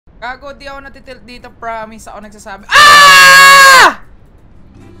Gago, di ako natitilt dito, promise. Ako nagsasabi. Ah!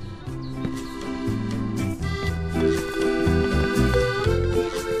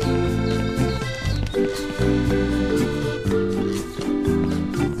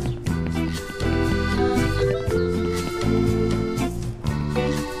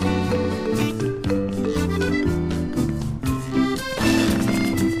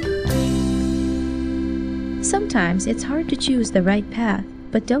 Sometimes it's hard to choose the right path,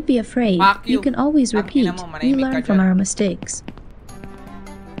 but don't be afraid. Fuck You you. can always Ang repeat. ina mo, We manahimik ka learn from dyan. our mistakes.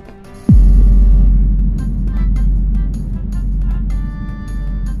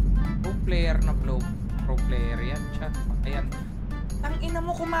 Pro player na pro player yan, chat. Ayan. Ang ina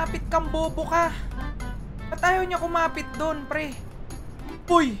mo, kumapit kang bobo ka. Ba't ayaw niya kumapit doon, pre?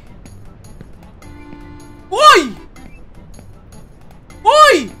 Uy! Uy!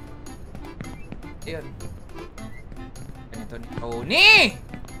 Uy! Ayun. Ganito ni Tony!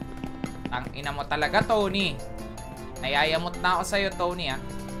 Ang ina mo talaga, Tony. Nayayamot na ako sa'yo, Tony, ah.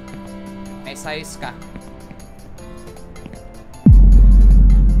 May size ka.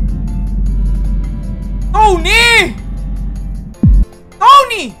 Tony!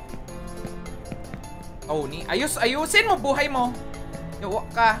 Tony! Tony, ayusin mo buhay mo. Yawa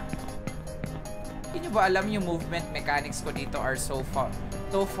ka. Hindi nyo ba alam yung movement mechanics ko dito are so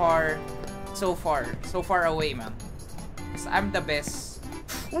far away, man. Because I'm the best.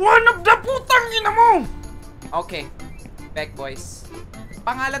 One of the putang ina mo! Okay. Back, boys.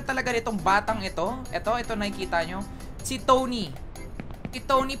 Pangalan talaga nitong batang ito. Ito nakikita nyo. Si Tony. Si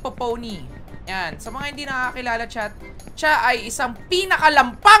Tony Poponi. Yan. Sa mga hindi nakakilala, chat, siya ay isang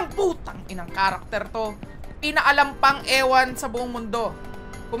pinakalampang putang inang karakter to. Pinakalampang ewan sa buong mundo.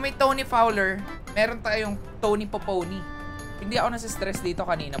 Kung may Tony Fowler, meron tayong Tony Poponi. Hindi ako nasa-stress dito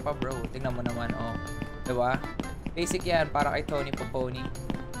kanina pa, bro. Tingnan mo naman, oh. Diba? Basic yan, para kay Tony Poponi.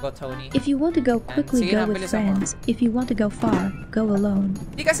 Go, Tony. If you want to go quickly, Sige go na, with bilisan mo. friends. If you want to go far, go alone.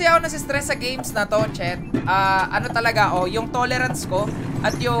 Di kasi ako nasa-stress sa games na to, chat. Ano talaga, oh, yung tolerance ko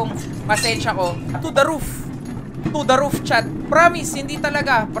at yung pasensya ko, to the roof. To the roof, chat. Promise, hindi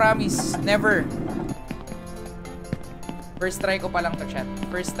talaga. Promise. Never. First try ko pa lang to, chat.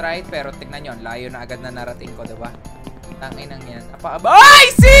 First try, pero tignan nyo, layo na agad na narating ko, diba? Tanginang yan. Ay,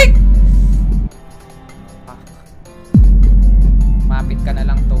 sig! Fuck. Mapit ka na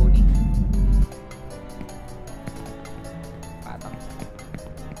lang, Tony. Patang.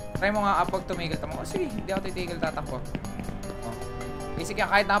 Try mo nga kapag tumigil. Tama ko, sige, hindi ako titigil, tatakbo. Oh. Basic yan,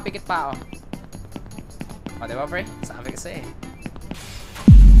 kahit nakapikit pa ako. O, diba, pre? Sabi kasi eh.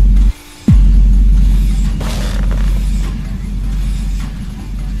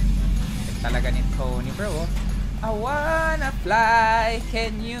 Talaga ni Tony, bro. I wanna fly,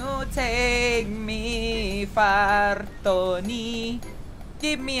 can you take me far, Tony?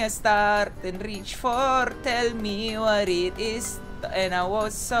 Give me a start and reach for, tell me what it is. And I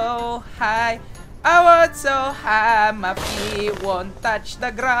was so high, my feet won't touch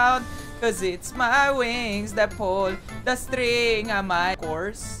the ground, cause it's my wings that pull the string on my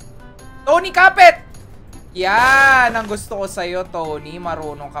course. Tony, kapit! Yan ang gusto ko sa'yo, Tony.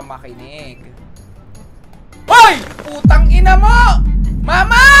 Marunong ka makinig. Hoy! Putang ina mo!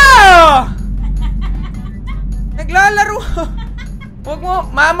 Mama! Naglalaro. Huwag mo.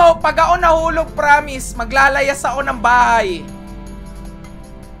 Mama, pag ako nahulog, promise, maglalayas ako ng bahay.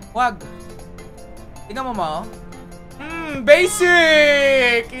 Huwag. Tingnan mo, ma.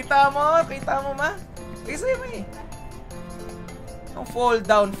 Basic! Kita mo? Kita mo, ma? Kasi mo eh. Don't fall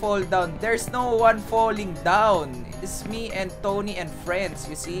down, fall down. There's no one falling down. It's me and Tony and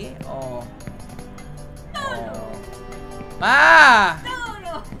friends, you see? Oh. Oh. Ma!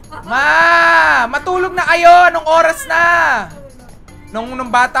 Ma! Matulog na kayo! Anong oras na? Nung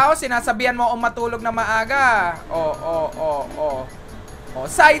bata ako, sinasabihan mo akong matulog na maaga. Oh. Oh,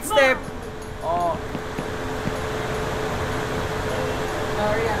 sidestep. Oh.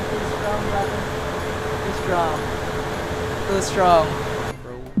 Sorry, I'm too strong, brother. Too strong. Too strong,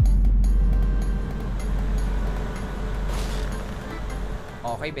 bro.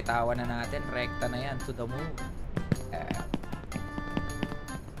 Okay, bitawan na natin. Rekta na yan. To the move.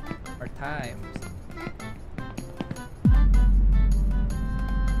 More times.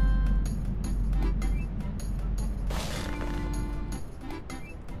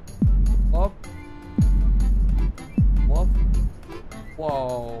 Whoop. Whoop.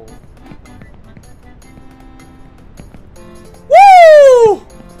 Whoa. Woo!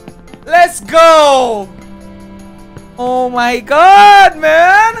 Let's go! Oh my God,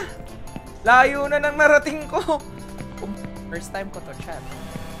 man! Layo na nang narating ko. First time ko to, chat.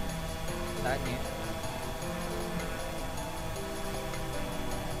 Tandaan niyo.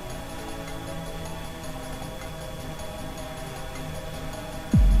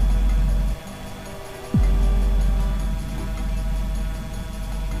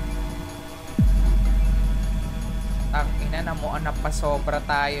 O, napasobra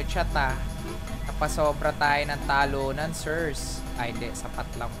tayo, chat ah. Napasobra tayo ng talunan, sirs. Ay, hindi. Sapat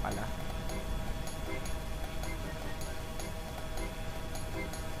lang pala.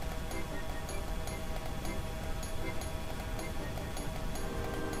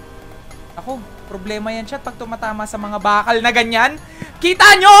 Ako, problema yan, chat, pag tumatama sa mga bakal na ganyan. Kita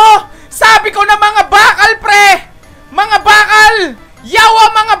nyo? Sabi ko na mga bakal, pre! Mga bakal! Yawa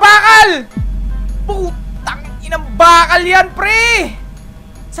mga bakal! Putang inang bakal yan, pre!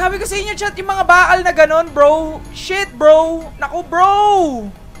 Sabi ko sa inyo, chat, yung mga bakal na ganon, bro. Shit, bro. Naku, bro.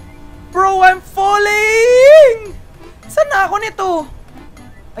 Bro, I'm falling! Saan na ako nito?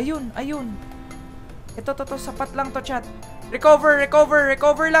 Ayun, ayun. Ito, sapat lang to, chat. Recover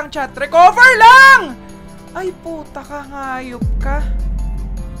lang, chat. Recover lang! Ay, puta ka, ngayop ka.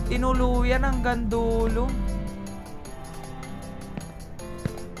 Tinuluyan hanggang dulo.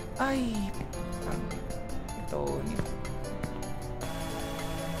 Ay, ito ni.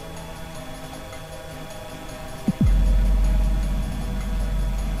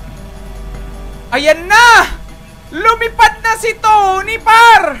 Ayan na! Lumipad na si Tony,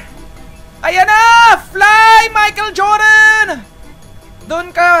 par! Ayan na! Fly, Michael Jordan!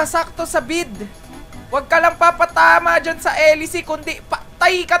 Doon ka, sakto sa bid. Huwag ka lang papatama dyan sa LEC, kundi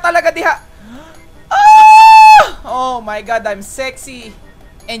patay ka talaga diha. Ah! Oh my God, I'm sexy.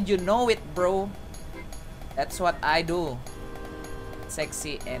 And you know it, bro. That's what I do.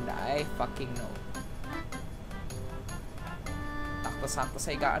 Sexy and I fucking know. Sakto-sakto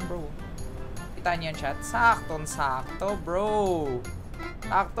sa higaan, bro. Kita niyo yan, chat? Saktong-sakto, bro.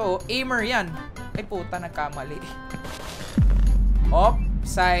 Sakto. Aimer yan. Ay, puta, nagkamali. Op,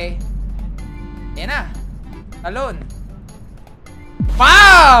 say. Yan na. Talon.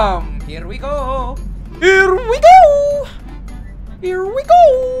 Bam! Here we go. Here we go. Here we go.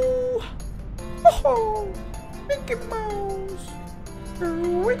 Oh, Mickey Mouse. Here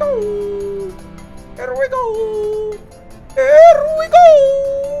we go. Here we go. Here we go.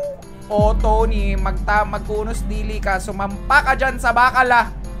 O, Tony, magkunos dili ka. Sumampa ka dyan sa bakal, ah.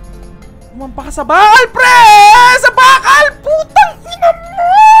 Sumampa ka sa bakal, pre! Sa bakal! Putang ina mo!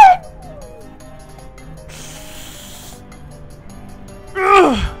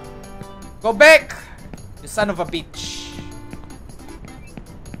 Go back! You son of a bitch.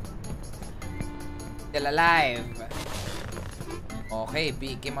 Still alive. Okay,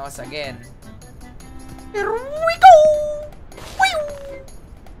 Mickey Mouse again. Here we go!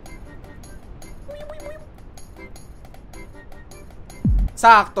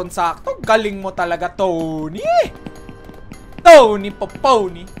 Sakton-sakto. Galing mo talaga, Tony. Tony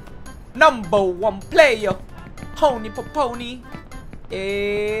Poponi. Number 1 player. Tony Poponi.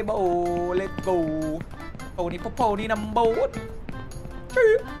 Let's go. Tony Poponi, number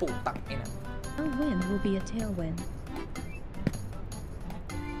 1. Putang ina. A wind will be a tailwind.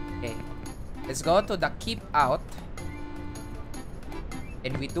 Okay. Let's go to the keep out.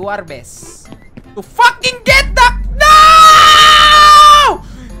 And we do our best to fucking get the... No!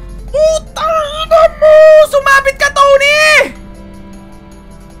 Putang ina mo! Sumabit ka, Tony!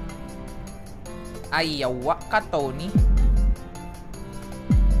 Ayawa ka, Tony.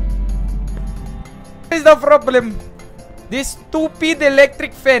 What is the problem? This stupid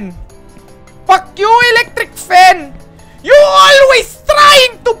electric fan. Fuck you, electric fan! You always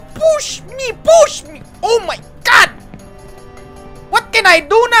trying to push me! Push me! Oh my God! What can I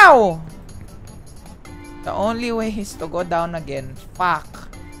do now? The only way is to go down again.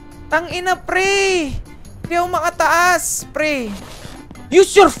 Fuck. Tangina, pre! Hindi ako makataas, pre.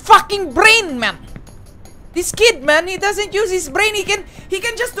 Use your fucking brain, man! This kid, man, he doesn't use his brain. He can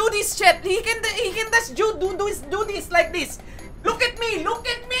just do this shit. He can just do this like this. Look at me! Look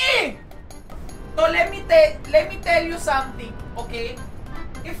at me! So let me tell you something, okay?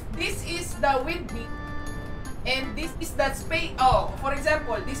 If this is the windmill and this is the space, oh, for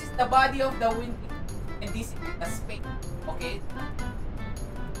example, this is the body of the windmill and this is the space, okay?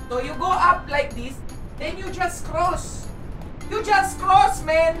 So you go up like this, then you just cross. You just cross,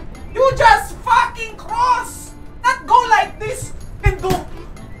 man. You just fucking cross. Not go like this and go.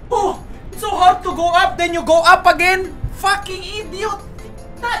 Oh, it's so hard to go up, then you go up again. Fucking idiot.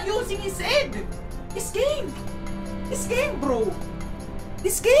 Not using his head. This game. This game, bro.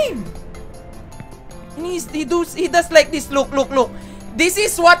 This game. And he does like this. Look. This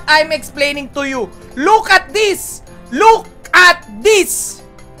is what I'm explaining to you. Look at this. Look at this.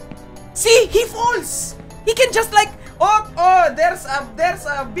 See, he falls. He can just like, oh, there's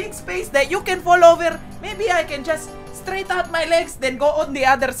a big space that you can fall over. Maybe I can just straight out my legs, then go on the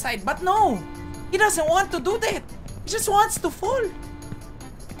other side. But no, he doesn't want to do that. He just wants to fall.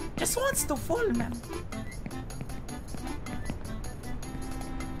 Just wants to fall, man.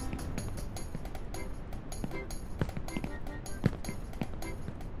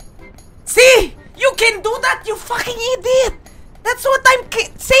 can do that, you fucking idiot! That's what I'm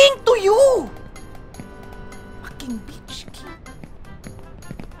saying to you! Fucking bitch.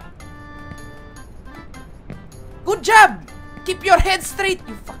 Good job! Keep your head straight,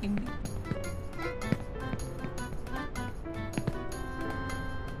 you fucking bitch.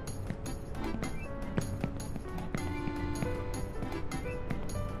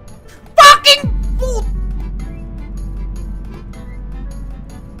 Fucking put!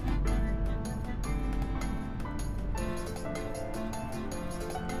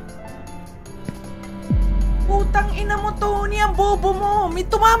 Putang ina mo, Tony, ang bobo mo. May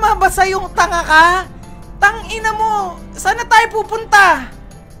tumama ba sa yung tanga ka? Tang ina mo. Saan na tayo pupunta?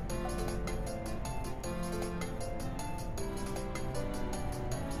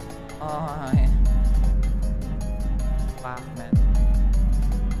 Oh, yeah. Fuck, man.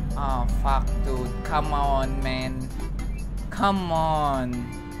 Oh, fuck, dude. Come on, man. Come on.